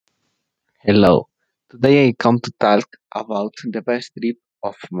Hello. Today I come to talk about the best trip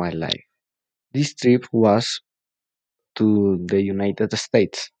of my life. This trip was to the United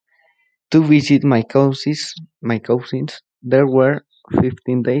States to visit my cousins. There were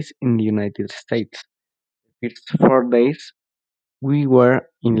 15 days in the United States. First 4 days we were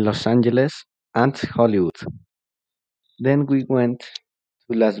in Los Angeles and Hollywood. Then we went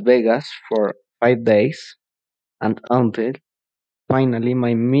to Las Vegas for 5 days and until finally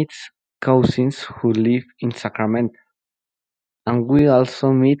my meet cousins who live in Sacramento. And we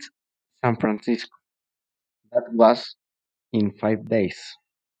also meet San Francisco. That was in 5 days.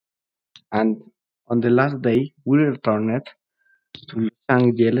 And on the last day, we returned to Los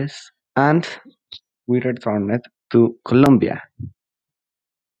Angeles and we returned to Colombia.